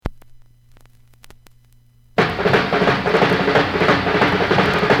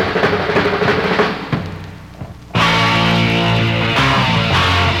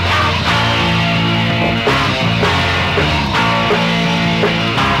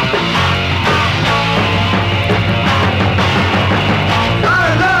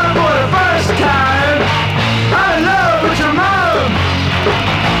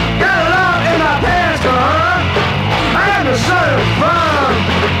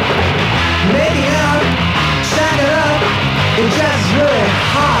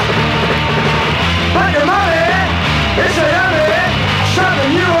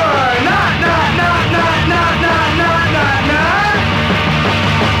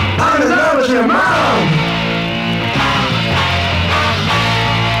your mom.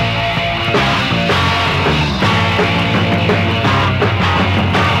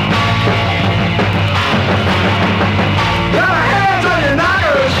 Got my hands on your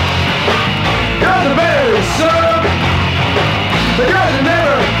knockers. Girls are better than some. The girls that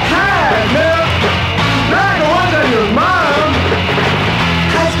never had milk, like the ones on your mom.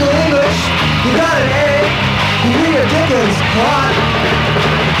 High school English, you got an A. You read your Dickens plot.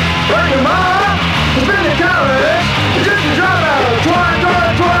 But your mom has been to college. You're just a dropout. Twat, twat,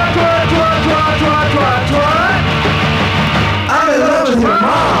 twat, twat, twat, twat, twat, twat, twat. I'm in love with your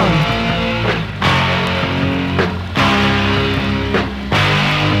mom.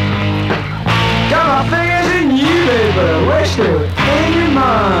 Got my fingers in you, baby, but I wish they were in your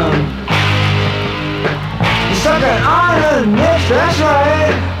mom. You're sucking on her nips, that's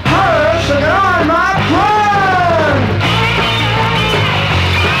right. Her sucking on my plum.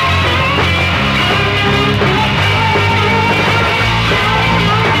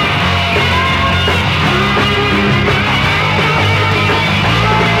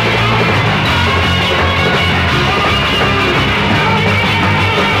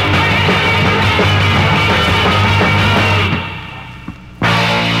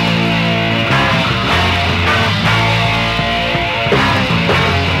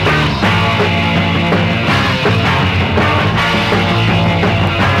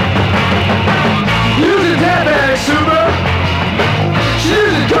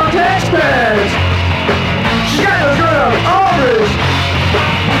 She got those good old ovaries.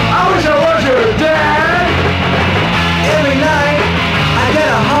 I wish I was your dad. Every night I get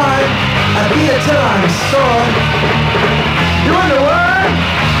a hard, I beat it till I'm sore.